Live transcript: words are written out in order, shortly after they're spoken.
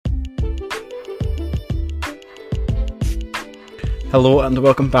Hello and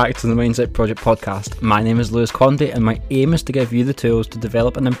welcome back to the Mindset Project podcast. My name is Lewis Conde and my aim is to give you the tools to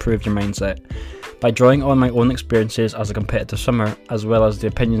develop and improve your mindset. By drawing on my own experiences as a competitive swimmer, as well as the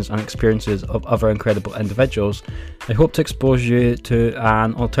opinions and experiences of other incredible individuals, I hope to expose you to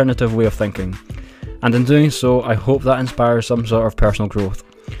an alternative way of thinking. And in doing so, I hope that inspires some sort of personal growth.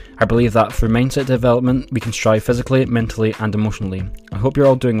 I believe that through mindset development, we can strive physically, mentally and emotionally. I hope you're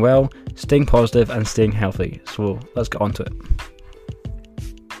all doing well, staying positive and staying healthy. So let's get on to it.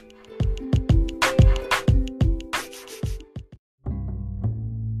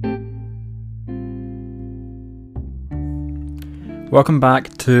 Welcome back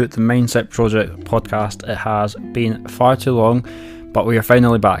to the Mindset Project podcast. It has been far too long, but we are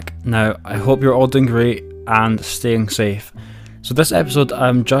finally back. Now, I hope you're all doing great and staying safe. So this episode,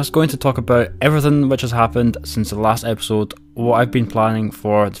 I'm just going to talk about everything which has happened since the last episode, what I've been planning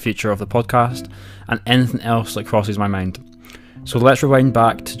for the future of the podcast, and anything else that crosses my mind. So let's rewind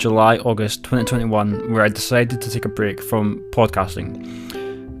back to July, August 2021, where I decided to take a break from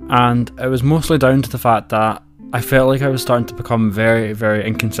podcasting. And it was mostly down to the fact that I felt like I was starting to become very, very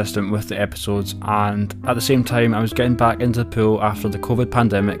inconsistent with the episodes, and at the same time I was getting back into the pool after the COVID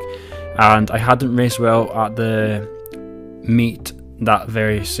pandemic, and I hadn't raced well at the meet that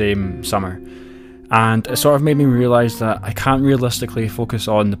very same summer, and it sort of made me realise that I can't realistically focus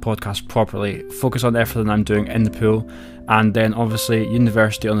on the podcast properly, focus on everything I'm doing in the pool, and then obviously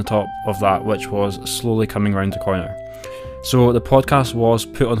university on the top of that, which was slowly coming around the corner. So the podcast was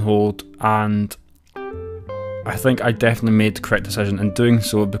put on hold, and I think I definitely made the correct decision in doing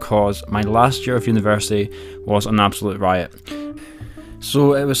so, because my last year of university was an absolute riot.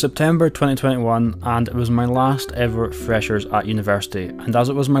 So it was September 2021 and it was my last ever freshers at university, and as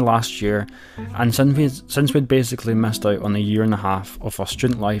it was my last year, and since we'd basically missed out on a year and a half of our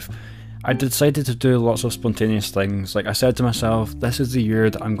student life, I decided to do lots of spontaneous things. Like, I said to myself, this is the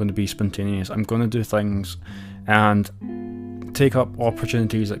year that I'm going to be spontaneous, I'm going to do things and take up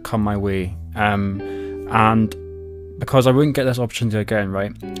opportunities that come my way. And because I wouldn't get this opportunity again,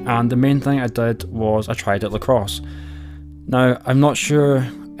 right? And the main thing I did was I tried at Lacrosse. Now, I'm not sure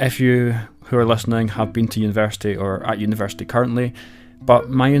if you who are listening have been to university or at university currently, but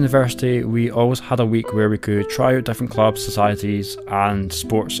my university, we always had a week where we could try out different clubs, societies and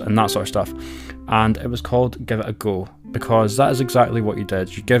sports and that sort of stuff. And it was called Give It a Go, because that is exactly what you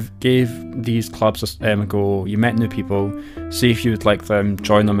did. You gave these clubs a go, you met new people, see if you would like them,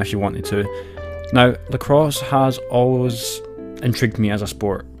 join them if you wanted to. Now, lacrosse has always intrigued me as a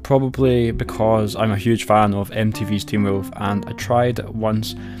sport, probably because I'm a huge fan of MTV's Teen Wolf, and I tried it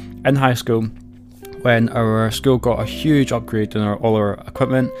once in high school when our school got a huge upgrade in all our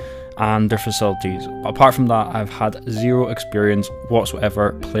equipment and their facilities. Apart from that, I've had zero experience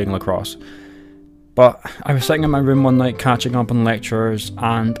whatsoever playing lacrosse. But I was sitting in my room one night catching up on lectures,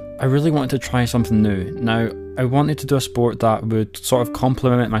 and I really wanted to try something new. Now, I wanted to do a sport that would sort of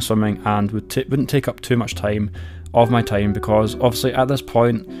complement my swimming and wouldn't take up too much of my time, because obviously at this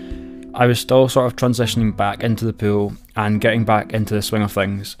point I was still sort of transitioning back into the pool and getting back into the swing of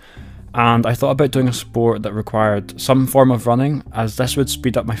things. And I thought about doing a sport that required some form of running, as this would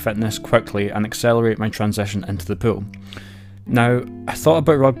speed up my fitness quickly and accelerate my transition into the pool. Now, I thought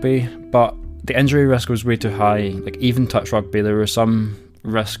about rugby, but the injury risk was way too high. Like, even touch rugby, there was some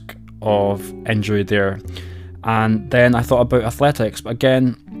risk of injury there. And then I thought about athletics, but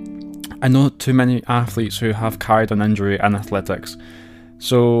again, I know too many athletes who have carried an injury in athletics.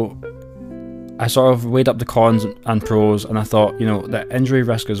 So I sort of weighed up the cons and pros, and I thought, you know, the injury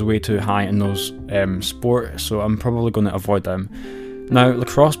risk is way too high in those sports, so I'm probably going to avoid them. Now,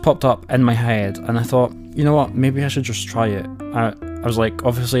 lacrosse popped up in my head, and I thought, you know what, maybe I should just try it. I was like,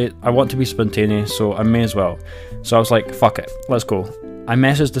 obviously, I want to be spontaneous, so I may as well. So I was like, fuck it, let's go. I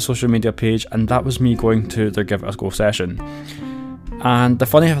messaged the social media page, and that was me going to their Give It a Go session. And the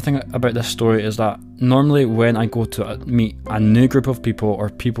funny thing about this story is that normally when I go to meet a new group of people, or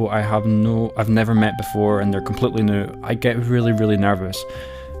people I've never met before and they're completely new, I get really, really nervous.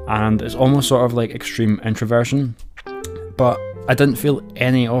 And it's almost sort of like extreme introversion. But I didn't feel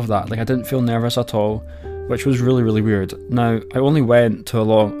any of that. Like, I didn't feel nervous at all, which was really, really weird. Now, I only went to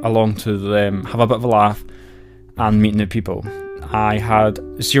along to them, have a bit of a laugh and meet new people. I had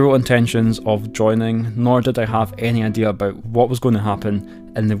zero intentions of joining, nor did I have any idea about what was going to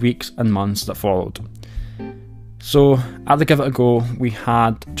happen in the weeks and months that followed. So at the Give It a Go, we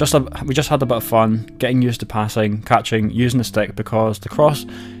just had a bit of fun, getting used to passing, catching, using the stick, because lacrosse,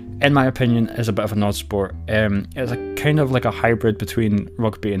 in my opinion, is a bit of an odd sport. It's a kind of like a hybrid between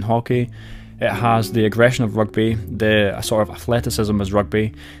rugby and hockey. It has the aggression of rugby, the sort of athleticism as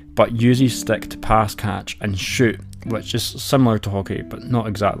rugby, but uses stick to pass, catch and shoot. which is similar to hockey, but not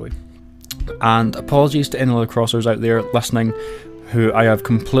exactly. And apologies to any lacrossers out there listening who I have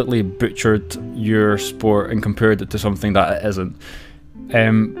completely butchered your sport and compared it to something that it isn't.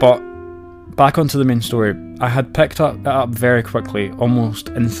 But back onto the main story, I had picked it up very quickly, almost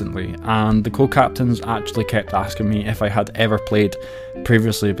instantly, and the co-captains actually kept asking me if I had ever played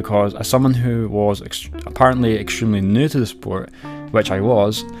previously, because as someone who was apparently extremely new to the sport, which I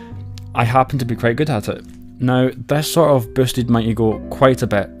was, I happened to be quite good at it. Now, this sort of boosted my ego quite a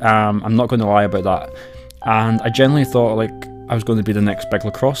bit, I'm not going to lie about that, and I genuinely thought like I was going to be the next big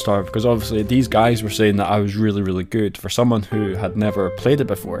lacrosse star, because obviously these guys were saying that I was really, really good for someone who had never played it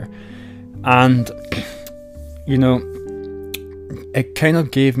before. And, you know, it kind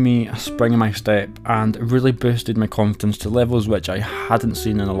of gave me a spring in my step and really boosted my confidence to levels which I hadn't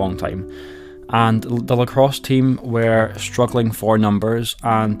seen in a long time. And the lacrosse team were struggling for numbers,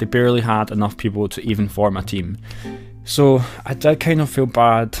 and they barely had enough people to even form a team. So I did kind of feel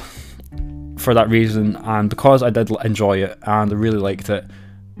bad for that reason, and because I did enjoy it and I really liked it,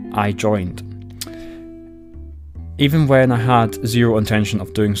 I joined. Even when I had zero intention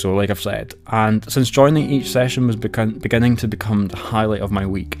of doing so, like I've said. And since joining each session was beginning to become the highlight of my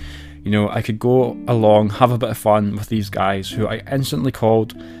week, you know, I could go along, have a bit of fun with these guys who I instantly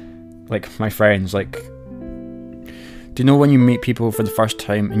called like my friends. Like, do you know when you meet people for the first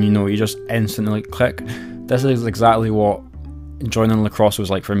time and you know you just instantly click? This is exactly what joining lacrosse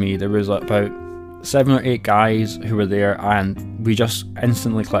was like for me. There was about 7 or 8 guys who were there and we just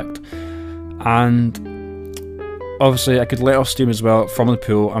instantly clicked. And obviously I could let off steam as well from the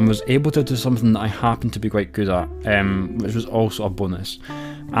pool and was able to do something that I happened to be quite good at, which was also a bonus.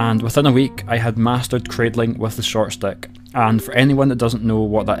 And within a week I had mastered cradling with the short stick. And for anyone that doesn't know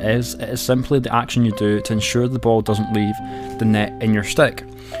what that is, it is simply the action you do to ensure the ball doesn't leave the net in your stick.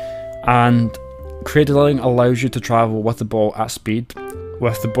 And cradling allows you to travel with the ball at speed,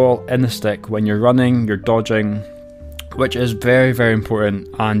 with the ball in the stick when you're running, you're dodging, which is very, very important,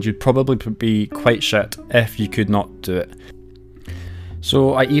 and you'd probably be quite shit if you could not do it.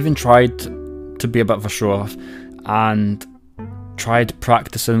 So I even tried to be a bit of a show off and tried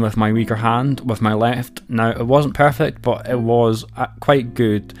practicing with my weaker hand, with my left. Now it wasn't perfect, but it was quite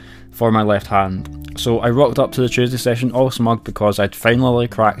good for my left hand. So I rocked up to the Tuesday session all smug because I'd finally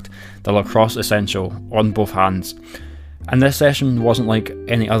cracked the Lacrosse Essential on both hands. And this session wasn't like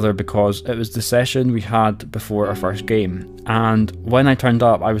any other because it was the session we had before our first game. And when I turned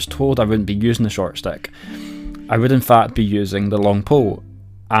up, I was told I wouldn't be using the short stick. I would in fact be using the long pole.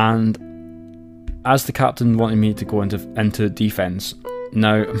 And as the captain wanted me to go into defense,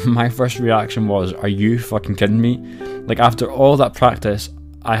 now my first reaction was, are you fucking kidding me? Like, after all that practice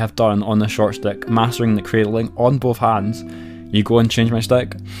I have done on the short stick, mastering the cradling on both hands, you go and change my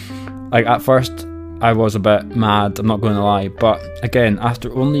stick? Like, at first I was a bit mad, I'm not going to lie, but again,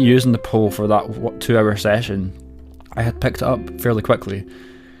 after only using the pole for that 2-hour session, I had picked it up fairly quickly.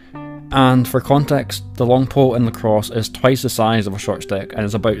 And for context, the long pole in lacrosse is twice the size of a short stick and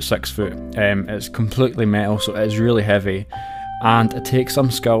is about 6 foot. It's completely metal, so it is really heavy, and it takes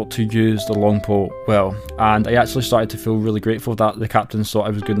some skill to use the long pole well. And I actually started to feel really grateful that the captains thought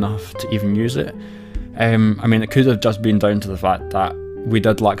I was good enough to even use it. I mean, it could have just been down to the fact that we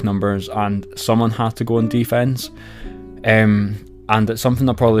did lack numbers and someone had to go in defence, and it's something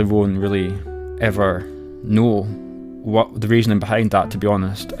I probably won't really ever know what the reasoning behind that, to be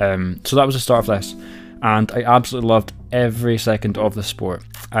honest. So that was the start of this, and I absolutely loved every second of the sport.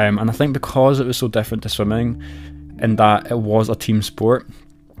 And I think because it was so different to swimming in that it was a team sport,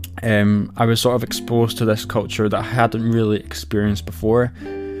 I was sort of exposed to this culture that I hadn't really experienced before.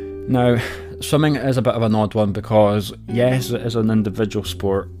 Now, swimming is a bit of an odd one because yes, it is an individual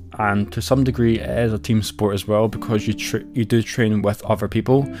sport, and to some degree it is a team sport as well because you do train with other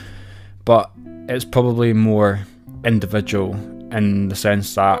people, but it's probably more individual in the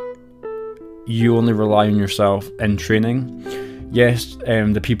sense that you only rely on yourself in training. Yes,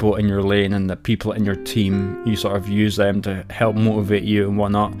 the people in your lane and the people in your team, you sort of use them to help motivate you and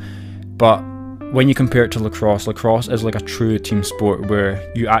whatnot, but when you compare it to lacrosse, lacrosse is like a true team sport where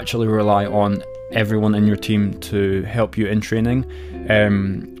you actually rely on everyone in your team to help you in training,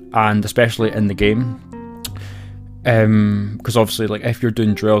 and especially in the game. Because obviously, like, if you're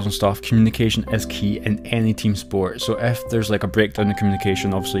doing drills and stuff, communication is key in any team sport. So if there's like a breakdown in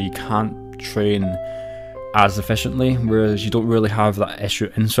communication, obviously you can't train as efficiently, whereas you don't really have that issue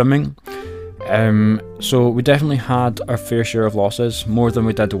in swimming. So we definitely had our fair share of losses, more than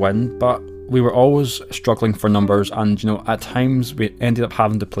we did win, but we were always struggling for numbers, and you know, at times we ended up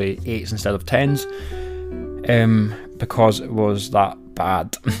having to play 8s instead of 10s, because it was that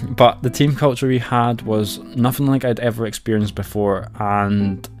bad. But the team culture we had was nothing like I'd ever experienced before,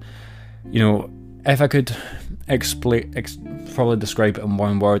 and you know, if I could probably describe it in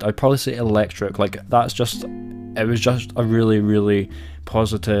one word, I'd probably say electric. Like it was just a really, really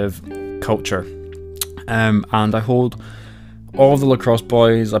positive culture. And I hold all the lacrosse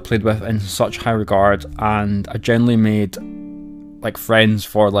boys I played with in such high regard, and I generally made like friends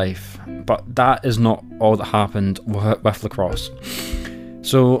for life. But that is not all that happened with lacrosse.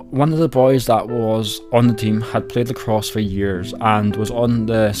 So one of the boys that was on the team had played lacrosse for years and was on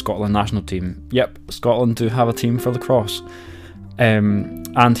the Scotland national team. Yep, Scotland do have a team for lacrosse.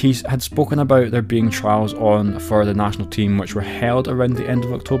 And he had spoken about there being trials on for the national team, which were held around the end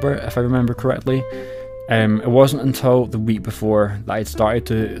of October, if I remember correctly. It wasn't until the week before that I'd started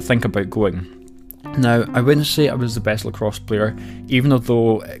to think about going. Now, I wouldn't say I was the best lacrosse player, even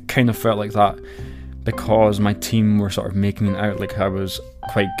though it kind of felt like that, because my team were sort of making it out like I was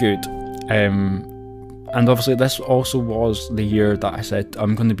quite good. And obviously this also was the year that I said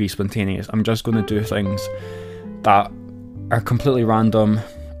I'm going to be spontaneous. I'm just going to do things that are completely random,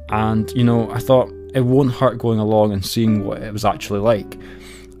 and you know, I thought it won't hurt going along and seeing what it was actually like.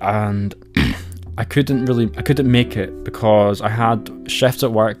 And I couldn't make it because I had shifts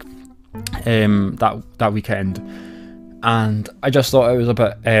at work that weekend, and I just thought it was a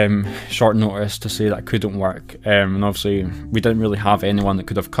bit short notice to say that I couldn't work, and obviously we didn't really have anyone that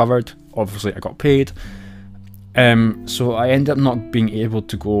could have covered. Obviously I got paid, so I ended up not being able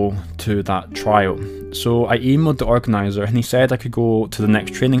to go to that trial. So I emailed the organiser and he said I could go to the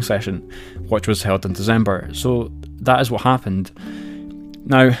next training session, which was held in December. So that is what happened.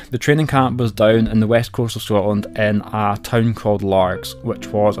 Now, the training camp was down in the west coast of Scotland in a town called Largs, which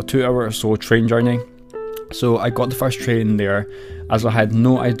was a 2 hour or so train journey. So I got the first train there as I had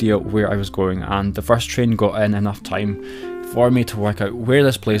no idea where I was going, and the first train got in enough time for me to work out where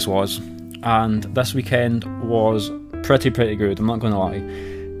this place was. And this weekend was pretty good, I'm not going to lie.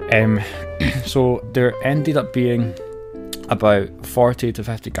 So there ended up being about 40 to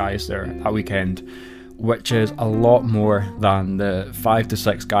 50 guys there that weekend, which is a lot more than the 5 to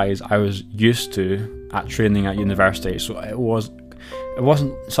 6 guys I was used to at training at university. So it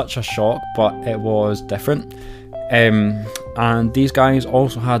wasn't such a shock, but it was different. And these guys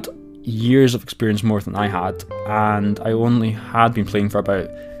also had years of experience more than I had, and I only had been playing for about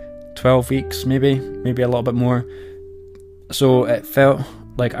 12 weeks, maybe a little bit more. So it felt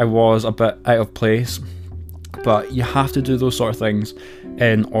like I was a bit out of place, but you have to do those sort of things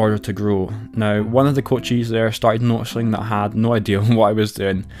in order to grow. Now, one of the coaches there started noticing that I had no idea what I was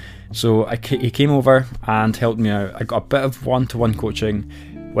doing, so he came over and helped me out. I got a bit of one-to-one coaching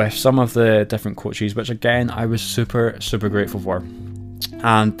with some of the different coaches, which again I was super grateful for.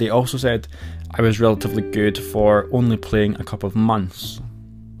 And they also said I was relatively good for only playing a couple of months.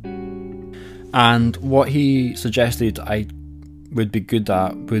 And what he suggested I would be good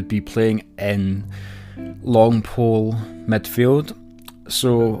at would be playing in long pole midfield.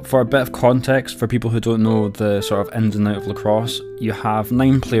 So for a bit of context, for people who don't know the sort of ins and outs of lacrosse, you have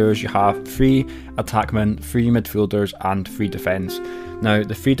 9 players. You have 3 attackmen, 3 midfielders and 3 defence. Now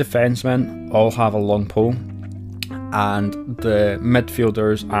the 3 defencemen all have a long pole, and the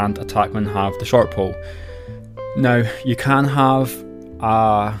midfielders and attackmen have the short pole. Now you can have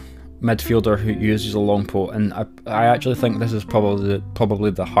a midfielder who uses a long pole, and I actually think this is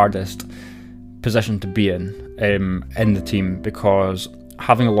probably the hardest position to be in the team, because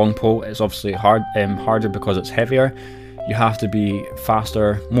having a long pole is obviously harder because it's heavier. You have to be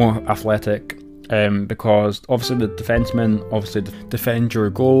faster, more athletic, because obviously the defensemen obviously defend your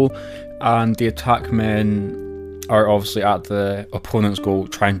goal, and the attackmen are obviously at the opponent's goal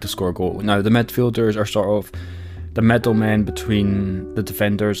trying to score a goal. Now the midfielders are sort of the middlemen between the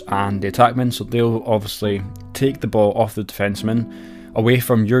defenders and the attackmen, so they'll obviously take the ball off the defenseman away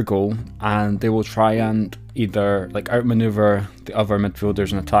from your goal, and they will try and either like outmaneuver the other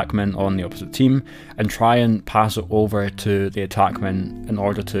midfielders and attackmen on the opposite team and try and pass it over to the attackmen in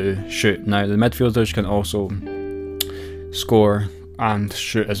order to shoot. Now the midfielders can also score and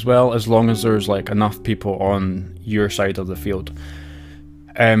shoot as well, as long as there's like enough people on your side of the field.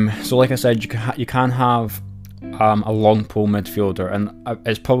 So like I said, you can have a long pole midfielder, and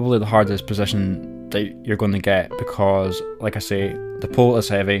it's probably the hardest position that you're going to get, because like I say, the pole is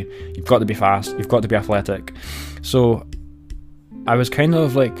heavy, you've got to be fast, you've got to be athletic. So I was kind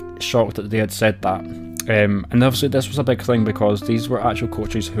of like shocked that they had said that, and obviously this was a big thing because these were actual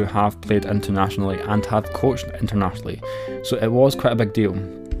coaches who have played internationally and have coached internationally, so it was quite a big deal.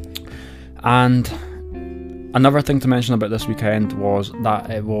 And another thing to mention about this weekend was that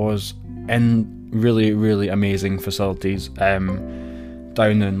it was in really amazing facilities.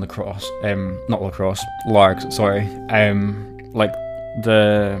 down in Lacrosse, not Lacrosse, Largs, sorry, like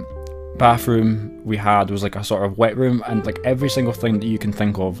the bathroom we had was like a sort of wet room, and like every single thing that you can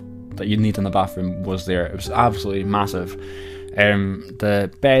think of that you need in a bathroom was there. It was absolutely massive.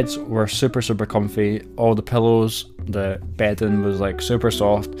 The beds were super comfy. All the pillows, the bedding was like super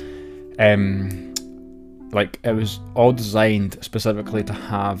soft. Like it was all designed specifically to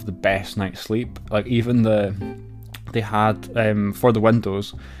have the best night's sleep. Like even they had for the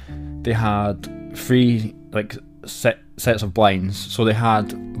windows, they had 3 like sets of blinds. So they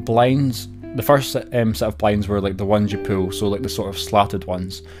had blinds. The first set of blinds were like the ones you pull, so like the sort of slatted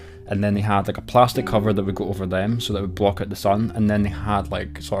ones. And then they had like a plastic cover that would go over them so that would block out the sun. And then they had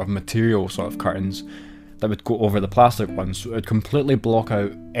like sort of material sort of curtains that would go over the plastic ones, so it would completely block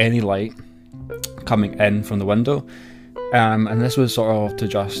out any light coming in from the window. And this was sort of to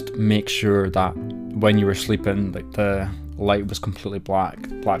just make sure that when you were sleeping, like the light was completely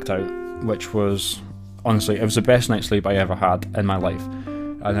blacked out, which was honestly, it was the best night's sleep I ever had in my life,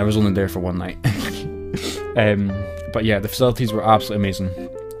 and I was only there for one night. But yeah, the facilities were absolutely amazing.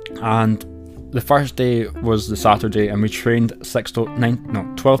 And the first day was the Saturday, and we trained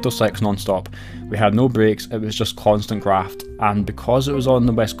 12 till 6 non-stop. We had no breaks, it was just constant graft, and because it was on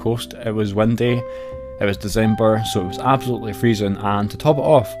the west coast, it was windy, it was December, so it was absolutely freezing, and to top it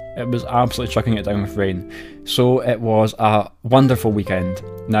off, it was absolutely chucking it down with rain. So it was a wonderful weekend.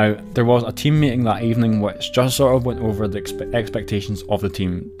 Now, there was a team meeting that evening which just sort of went over the expectations of the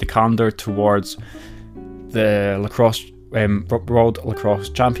team, the calendar towards the lacrosse World Lacrosse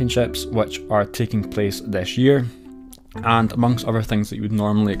Championships, which are taking place this year, and amongst other things that you would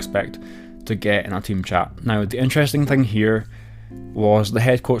normally expect to get in a team chat. Now, the interesting thing here was the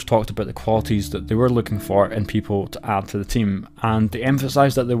head coach talked about the qualities that they were looking for in people to add to the team, and they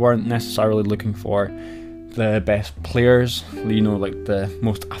emphasised that they weren't necessarily looking for the best players, you know, like the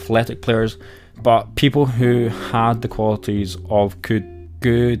most athletic players, but people who had the qualities of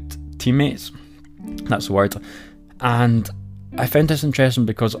good teammates. That's the word. And I found this interesting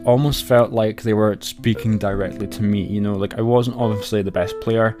because it almost felt like they were speaking directly to me, you know, like I wasn't obviously the best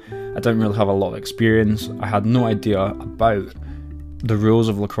player, I didn't really have a lot of experience, I had no idea about the rules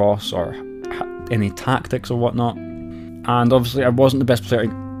of lacrosse or any tactics or whatnot, and obviously I wasn't the best player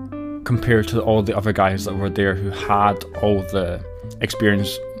compared to all the other guys that were there who had all the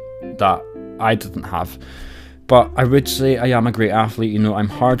experience that I didn't have. But I would say I am a great athlete, you know, I'm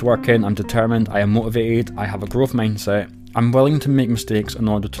hardworking, I'm determined, I am motivated, I have a growth mindset, I'm willing to make mistakes in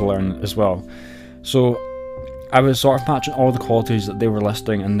order to learn as well. So I was sort of matching all the qualities that they were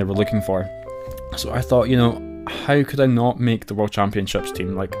listing and they were looking for. So I thought, you know, how could I not make the World Championships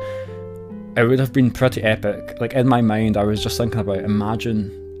team? Like, it would have been pretty epic. Like, in my mind, I was just thinking about,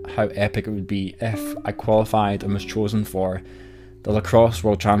 imagine how epic it would be if I qualified and was chosen for the Lacrosse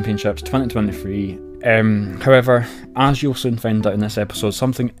World Championships 2023. However, as you'll soon find out in this episode,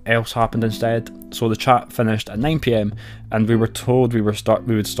 something else happened instead. So the chat finished at 9 PM and we were told we would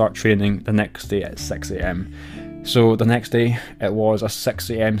start training the next day at 6 AM. So the next day it was a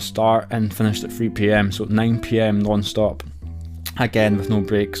 6 AM start and finished at 3 PM, so 9 PM non-stop, again with no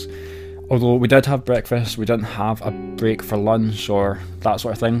breaks. Although we did have breakfast, we didn't have a break for lunch or that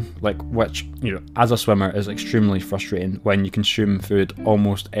sort of thing, like, which, you know, as a swimmer is extremely frustrating when you consume food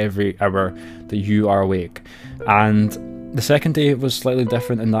almost every hour that you are awake. And the second day was slightly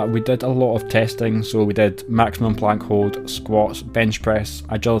different in that we did a lot of testing, so we did maximum plank hold, squats, bench press,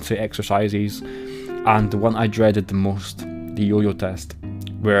 agility exercises, and the one I dreaded the most, the yo-yo test,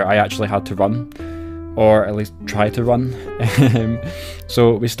 where I actually had to run, or at least try to run.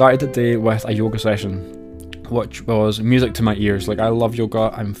 So we started the day with a yoga session, which was music to my ears. Like, I love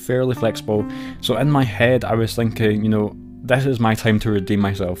yoga, I'm fairly flexible, so in my head I was thinking, you know, this is my time to redeem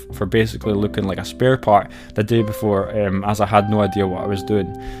myself for basically looking like a spare part the day before, as I had no idea what I was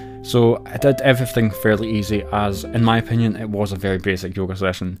doing. So I did everything fairly easy, as in my opinion it was a very basic yoga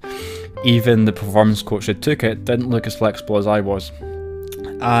session. Even the performance coach who took it didn't look as flexible as I was.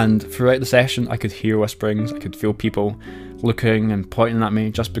 And throughout the session I could hear whisperings, I could feel people looking and pointing at me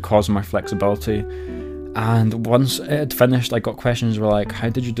just because of my flexibility. And once it had finished, I got questions were like, how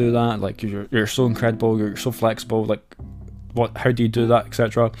did you do that? Like, you're so incredible, you're so flexible, like, how do you do that,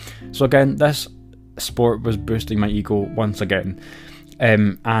 etc. So again, this sport was boosting my ego once again.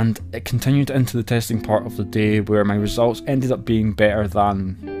 And it continued into the testing part of the day, where my results ended up being better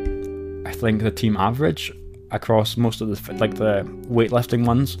than, I think, the team average across most of the weightlifting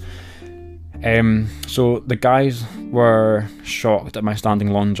ones. So the guys were shocked at my standing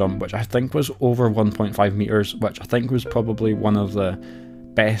long jump, which I think was over 1.5 meters, which I think was probably one of the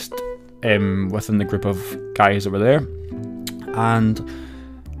best within the group of guys that were there. and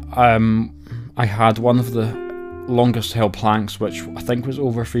I had one of the longest held planks, which I think was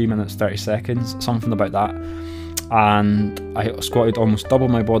over 3 minutes 30 seconds, something about that, and I squatted almost double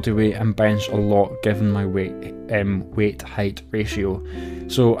my body weight and benched a lot given my weight height ratio.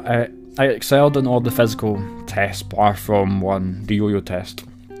 So I excelled in all the physical tests bar from the yo-yo test.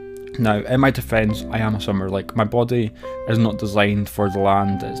 Now, in my defence, I am a swimmer. Like, my body is not designed for the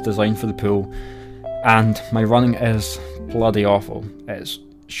land, it's designed for the pool, and my running is bloody awful. It's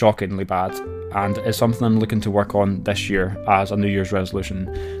shockingly bad, and it's something I'm looking to work on this year as a New Year's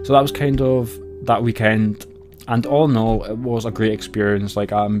resolution. So that was kind of that weekend, and all in all, it was a great experience.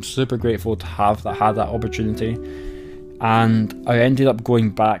 Like, I'm super grateful to have had that opportunity, and I ended up going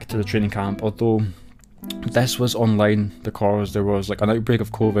back to the training camp, although this was online because there was like an outbreak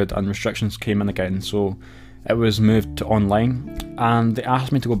of COVID and restrictions came in again, so it was moved to online, and they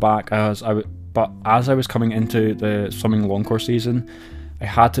asked me to go back but as I was coming into the swimming long course season, I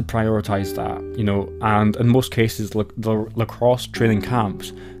had to prioritise that, you know, and in most cases the lacrosse training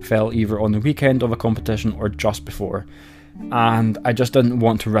camps fell either on the weekend of a competition or just before, and I just didn't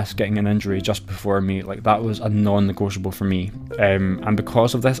want to risk getting an injury just before a meet. Like, that was a non-negotiable for me, and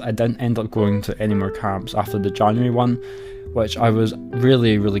because of this I didn't end up going to any more camps after the January one, which I was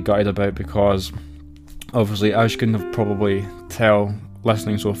really gutted about, because obviously, as you can have probably tell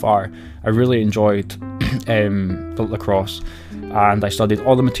listening so far, I really enjoyed the lacrosse, and I studied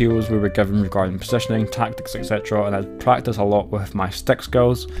all the materials we were given regarding positioning, tactics, etc., and I practiced a lot with my stick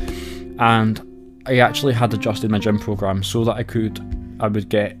skills, and I actually had adjusted my gym program so that I would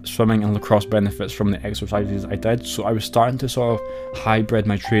get swimming and lacrosse benefits from the exercises I did. So I was starting to sort of hybrid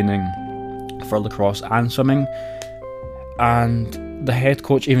my training for lacrosse and swimming, and the head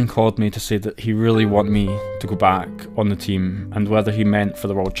coach even called me to say that he really wanted me to go back on the team, and whether he meant for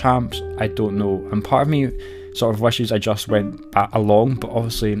the World Champs, I don't know. And part of me sort of wishes I just went back along, but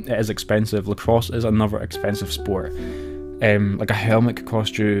obviously it is expensive. Lacrosse is another expensive sport. Like, a helmet could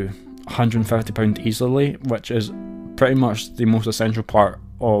cost you £150 easily, which is pretty much the most essential part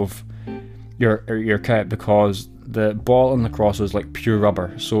of your kit, because the ball in lacrosse is like pure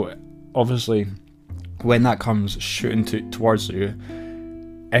rubber. So obviously, when that comes shooting towards you,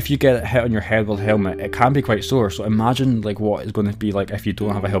 if you get hit on your head with a helmet, it can be quite sore. So imagine like what it's going to be like if you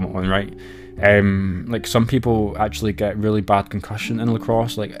don't have a helmet on, right? Like, some people actually get really bad concussion in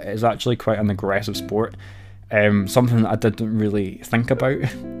lacrosse. Like, it's actually quite an aggressive sport. Something that I didn't really think about.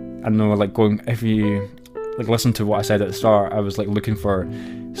 I know, like, if you like listen to what I said at the start, I was like looking for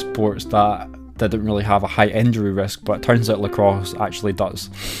sports that didn't really have a high injury risk, but it turns out lacrosse actually does.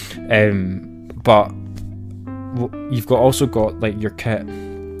 But you've also got like your kit,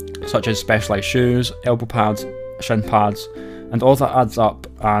 such as specialised shoes, elbow pads, shin pads, and all that adds up.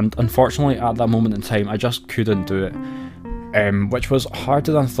 And unfortunately, at that moment in time, I just couldn't do it, which was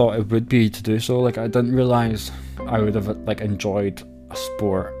harder than I thought it would be to do so. Like, I didn't realise I would have like enjoyed a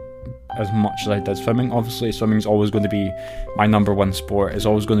sport as much as I did swimming. Obviously, swimming is always going to be my number one sport. It's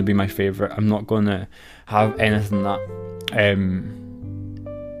always going to be my favourite. I'm not going to have anything that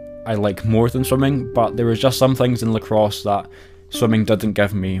I like more than swimming, but there was just some things in lacrosse that swimming didn't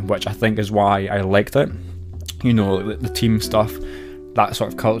give me, which I think is why I liked it. You know, the team stuff, that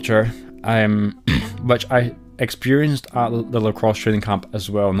sort of culture, which I experienced at the lacrosse training camp as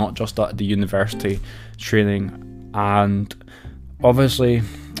well, not just at the university training. And obviously,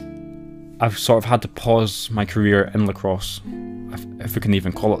 I've sort of had to pause my career in lacrosse, if we can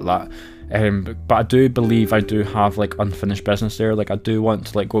even call it that. But I do believe I do have like unfinished business there. Like, I do want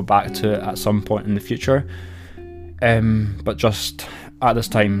to like go back to it at some point in the future. But just at this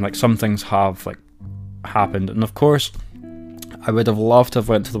time, like, some things have like happened, and of course, I would have loved to have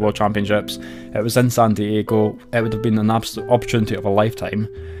went to the World Championships. It was in San Diego. It would have been an absolute opportunity of a lifetime,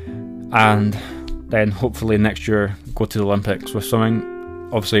 and then hopefully next year go to the Olympics with swimming.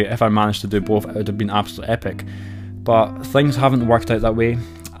 Obviously, if I managed to do both, it would have been absolutely epic. But things haven't worked out that way,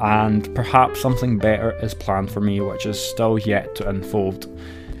 and perhaps something better is planned for me, which is still yet to unfold.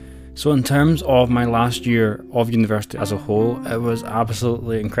 So in terms of my last year of university as a whole, it was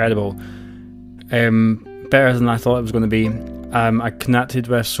absolutely incredible. Better than I thought it was going to be. I connected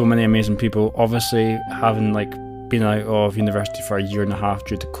with so many amazing people. Obviously, having like been out of university for a year and a half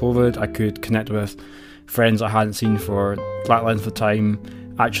due to COVID, I could connect with friends I hadn't seen for that length of time,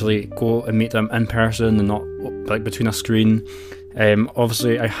 actually go and meet them in person and not like between a screen.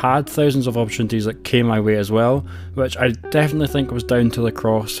 Obviously, I had thousands of opportunities that came my way as well, which I definitely think was down to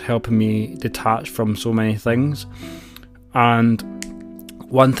lacrosse helping me detach from so many things. And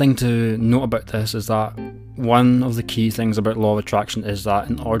one thing to note about this is that one of the key things about law of attraction is that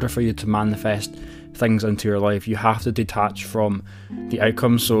in order for you to manifest things into your life, you have to detach from the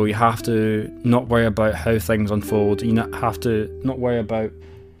outcome. So you have to not worry about how things unfold. You have to not worry about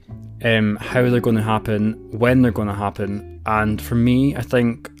how they're going to happen, when they're going to happen. And for me, I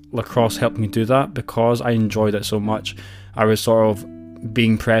think lacrosse helped me do that because I enjoyed it so much. I was sort of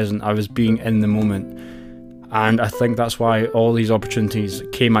being present, I was being in the moment, and I think that's why all these opportunities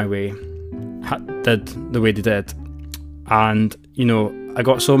came my way, did the way they did. And you know, I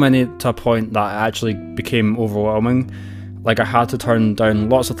got so many to a point that it actually became overwhelming. Like, I had to turn down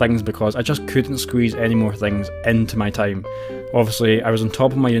lots of things because I just couldn't squeeze any more things into my time. Obviously, I was on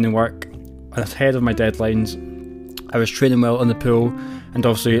top of my uni work, ahead of my deadlines, I was training well in the pool, and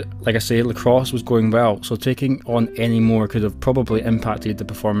obviously, like I say, lacrosse was going well, so taking on any more could have probably impacted the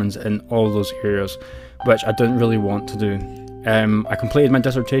performance in all those areas, which I didn't really want to do. I completed my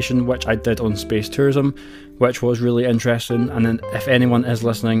dissertation, which I did on space tourism, which was really interesting. And then if anyone is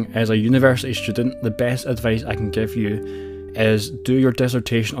listening as a university student, the best advice I can give you is do your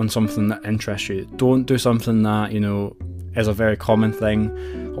dissertation on something that interests you. Don't do something that, you know, is a very common thing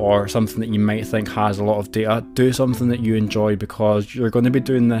or something that you might think has a lot of data. Do something that you enjoy, because you're going to be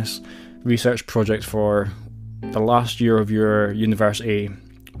doing this research project for the last year of your university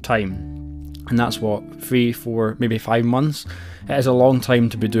time. And that's what, 3, 4, maybe 5 months. It is a long time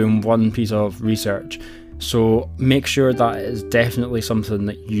to be doing one piece of research. So make sure that it is definitely something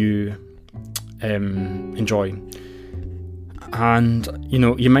that you enjoy. And you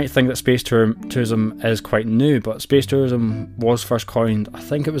know, you might think that space tourism is quite new, but space tourism was first coined, I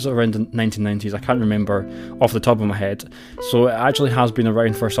think it was around the 1990s, I can't remember off the top of my head. So it actually has been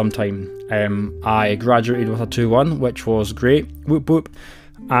around for some time. I graduated with a 2-1, which was great, whoop whoop.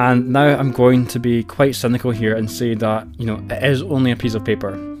 And now I'm going to be quite cynical here and say that, you know, it is only a piece of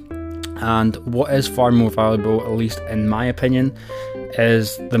paper. And what is far more valuable, at least in my opinion,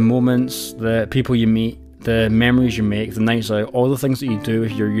 is the moments, the people you meet, the memories you make, the nights out, all the things that you do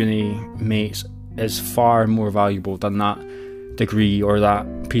with your uni mates is far more valuable than that degree or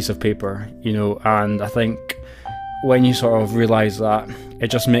that piece of paper, you know. And I think when you sort of realise that, it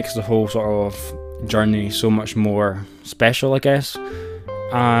just makes the whole sort of journey so much more special, I guess.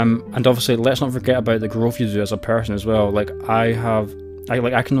 And obviously, let's not forget about the growth you do as a person as well. Like, I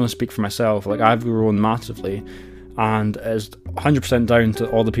can only speak for myself. Like, I've grown massively, and it's 100% down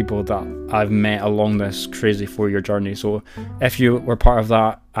to all the people that I've met along this crazy 4-year journey. So if you were part of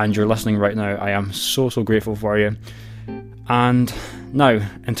that and you're listening right now, I am so grateful for you. And now,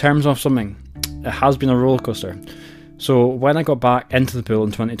 in terms of swimming, it has been a roller coaster. So when I got back into the pool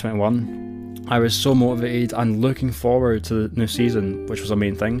in 2021, I was so motivated and looking forward to the new season, which was the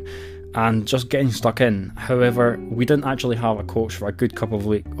main thing, and just getting stuck in. However, we didn't actually have a coach for a good couple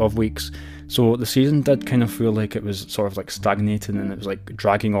of weeks, so the season did kind of feel like it was sort of like stagnating, and it was like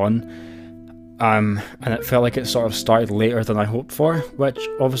dragging on, and it felt like it sort of started later than I hoped for, which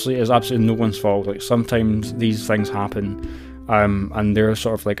obviously is absolutely no one's fault. Like, sometimes these things happen, and they're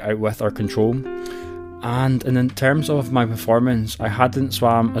sort of like out with our control. And in terms of my performance, I hadn't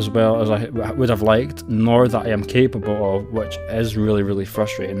swam as well as I would have liked, nor that I am capable of, which is really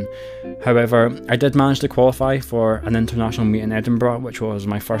frustrating. However, I did manage to qualify for an international meet in Edinburgh, which was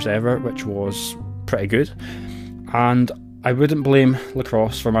my first ever, which was pretty good. And I wouldn't blame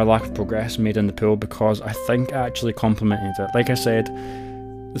lacrosse for my lack of progress made in the pool, because I think it actually complemented it. Like I said,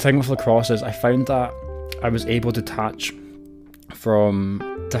 the thing with lacrosse is I found that I was able to detach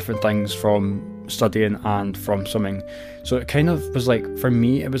from different things, from studying and from swimming. So it kind of was like, for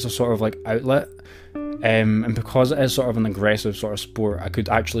me, it was a sort of like outlet, and because it is sort of an aggressive sort of sport, I could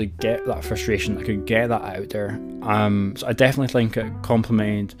actually get that frustration, I could get that out there. So I definitely think it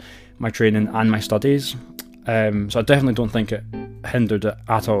complemented my training and my studies. So I definitely don't think it hindered it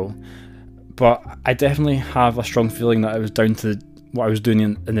at all, but I definitely have a strong feeling that it was down to what I was doing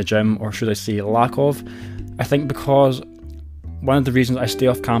in the gym, or should I say lack of. I think because one of the reasons I stay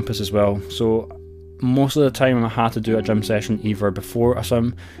off campus as well, so most of the time I had to do a gym session either before a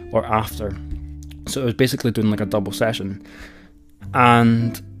swim or after, so it was basically doing like a double session,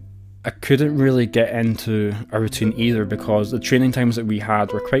 and I couldn't really get into a routine either, because the training times that we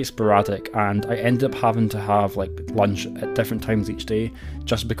had were quite sporadic, and I ended up having to have like lunch at different times each day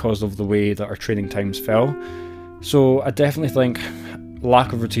just because of the way that our training times fell. So I definitely think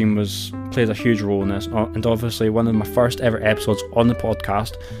lack of routine played a huge role in this, and obviously one of my first ever episodes on the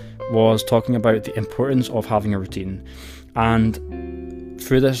podcast was talking about the importance of having a routine, and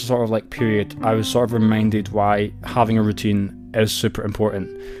through this sort of like period I was sort of reminded why having a routine is super important.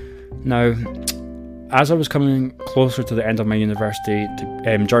 Now, as I was coming closer to the end of my university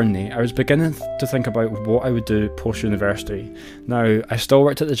journey, I was beginning to think about what I would do post-university. Now, I still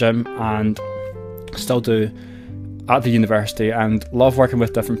worked at the gym, and still do at the university, and love working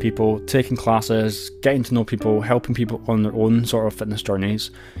with different people, taking classes, getting to know people, helping people on their own sort of fitness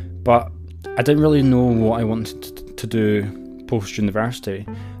journeys. But I didn't really know what I wanted to do post-university,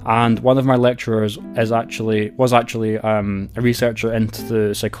 and one of my lecturers was actually a researcher into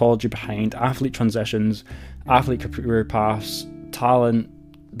the psychology behind athlete transitions, athlete career paths, talent,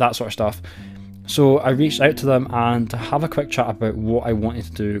 that sort of stuff. So I reached out to them and to have a quick chat about what I wanted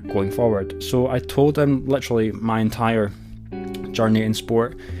to do going forward. So I told them literally my entire journey in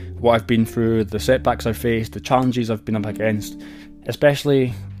sport, what I've been through, the setbacks I've faced, the challenges I've been up against,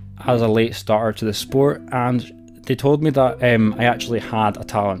 especially as a late starter to the sport. And they told me that I actually had a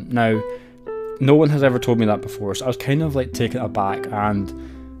talent. Now, no one has ever told me that before, so I was kind of like taken aback. And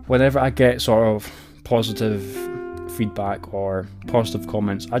whenever I get sort of positive feedback or positive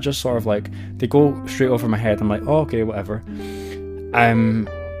comments, I just sort of like, they go straight over my head. I'm like, oh, okay, whatever.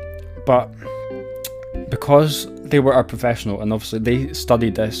 But because they were a professional and obviously they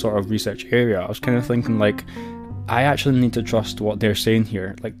studied this sort of research area, I was kind of thinking like, I actually need to trust what they're saying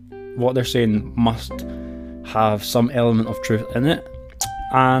here. Like, what they're saying must have some element of truth in it.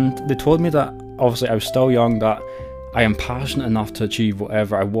 And they told me that obviously I was still young, that I am passionate enough to achieve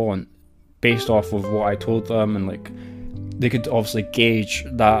whatever I want based off of what I told them, and like they could obviously gauge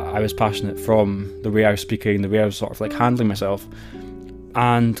that I was passionate from the way I was speaking, the way I was sort of like handling myself.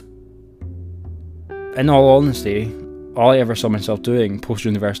 And in all honesty, all I ever saw myself doing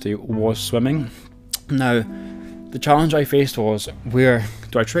post-university was swimming. Now, the challenge I faced was, where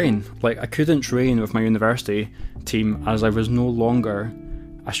do I train? Like, I couldn't train with my university team as I was no longer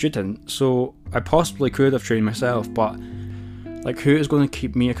a student. So I possibly could have trained myself, but like, who is going to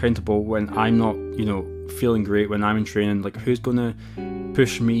keep me accountable when I'm not, feeling great when I'm in training? Like, who's going to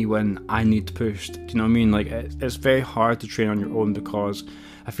push me when I need pushed? Do you know what I mean? Like, it's very hard to train on your own, because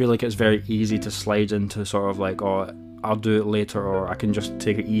I feel like it's very easy to slide into sort of like, oh, I'll do it later, or I can just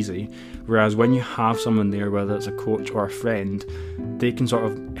take it easy. Whereas when you have someone there, whether it's a coach or a friend, they can sort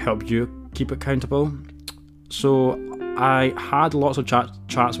of help you keep accountable. So I had lots of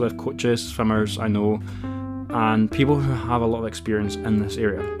chats with coaches, swimmers I know, and people who have a lot of experience in this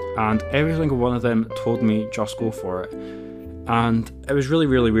area, and every single one of them told me just go for it. And it was really,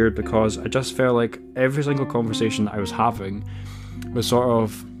 really weird, because I just felt like every single conversation that I was having was sort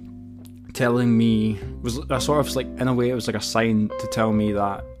of telling me, was a sort of like, in a way it was like a sign to tell me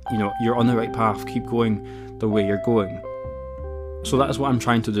that, you're on the right path, keep going the way you're going. So that is what I'm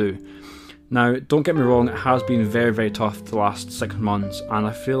trying to do. Now, don't get me wrong, it has been very, very tough the last 6 months, and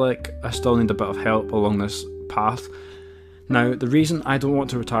I feel like I still need a bit of help along this path. Now, the reason I don't want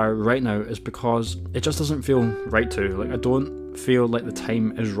to retire right now is because it just doesn't feel right to. Like, I don't feel like the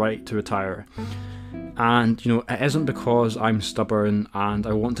time is right to retire. And, it isn't because I'm stubborn and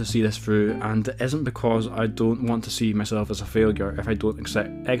I want to see this through, and it isn't because I don't want to see myself as a failure if I don't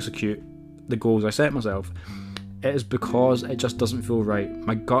execute the goals I set myself. It is because it just doesn't feel right.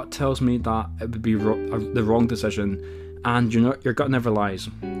 My gut tells me that it would be the wrong decision, and your gut never lies.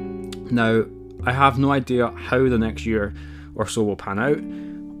 Now, I have no idea how the next year or so will pan out,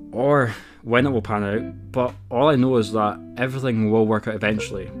 or when it will pan out, but all I know is that everything will work out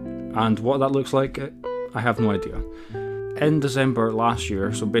eventually, and what that looks like, I have no idea. In December last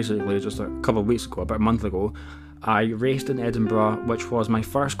year, so basically just a couple of weeks ago, about a month ago, I raced in Edinburgh, which was my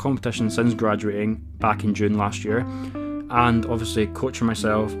first competition since graduating back in June last year, and obviously coaching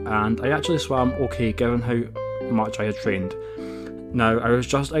myself, and I actually swam okay given how much I had trained. Now, I was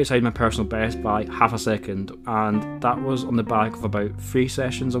just outside my personal best by half a second, and that was on the back of about 3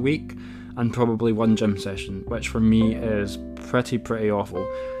 sessions a week and probably 1 gym session, which for me is pretty awful.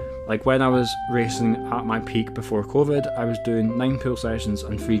 Like, when I was racing at my peak before COVID, I was doing 9 pool sessions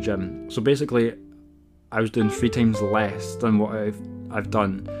and 3 gym. So basically, I was doing 3 times less than what I've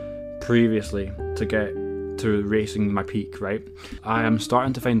done previously to get to racing my peak, right? I am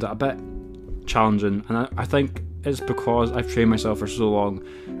starting to find it a bit challenging, and I think it's because I've trained myself for so long,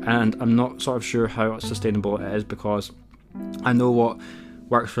 and I'm not sort of sure how sustainable it is, because I know what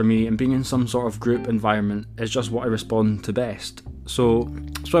works for me, and being in some sort of group environment is just what I respond to best. So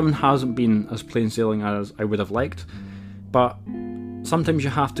swimming hasn't been as plain sailing as I would have liked, but sometimes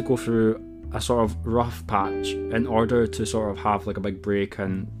you have to go through a sort of rough patch in order to sort of have like a big break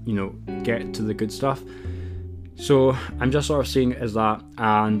and get to the good stuff. So I'm just sort of seeing it as that,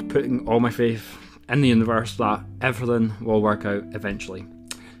 and putting all my faith in the universe that everything will work out eventually.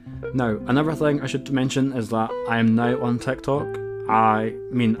 Now, another thing I should mention is that I am now on TikTok. I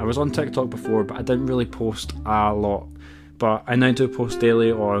was on TikTok before, but I didn't really post a lot. But I now do post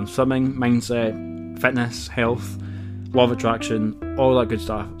daily on swimming, mindset, fitness, health, law of attraction, all that good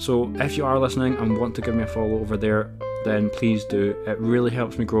stuff. So if you are listening and want to give me a follow over there, then please do. It really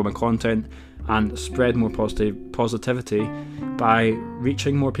helps me grow my content and spread more positivity by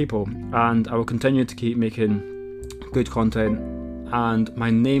reaching more people. And I will continue to keep making good content. And my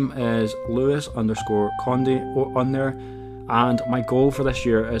name is Lewis_Conde on there. And my goal for this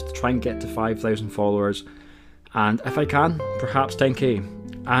year is to try and get to 5,000 followers. And if I can, perhaps 10k.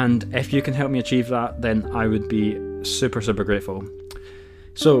 And if you can help me achieve that, then I would be super grateful.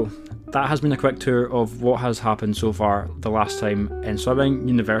 So that has been a quick tour of what has happened so far the last time in swimming,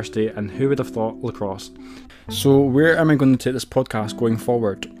 university, and who would have thought lacrosse. So where am I going to take this podcast going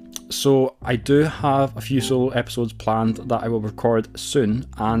forward? So I do have a few solo episodes planned that I will record soon,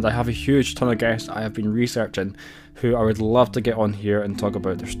 and I have a huge ton of guests I have been researching who I would love to get on here and talk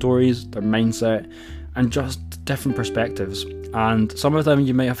about their stories, their mindset, and just different perspectives. And some of them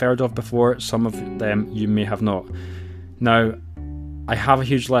you may have heard of before, some of them you may have not. Now, I have a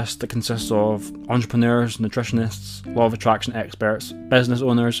huge list that consists of entrepreneurs, nutritionists, law of attraction experts, business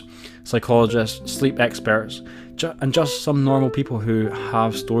owners, psychologists, sleep experts, and just some normal people who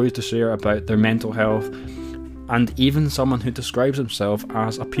have stories to share about their mental health, and even someone who describes himself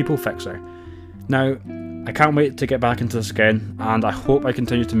as a people fixer. Now, I can't wait to get back into this again, and I hope I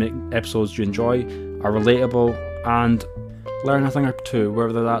continue to make episodes you enjoy, are relatable, and learn a thing or two,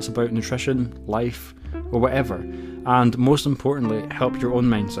 whether that's about nutrition, life, or whatever. And most importantly, help your own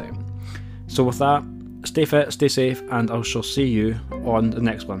mindset. So with that, stay fit, stay safe, and I shall see you on the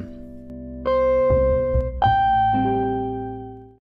next one.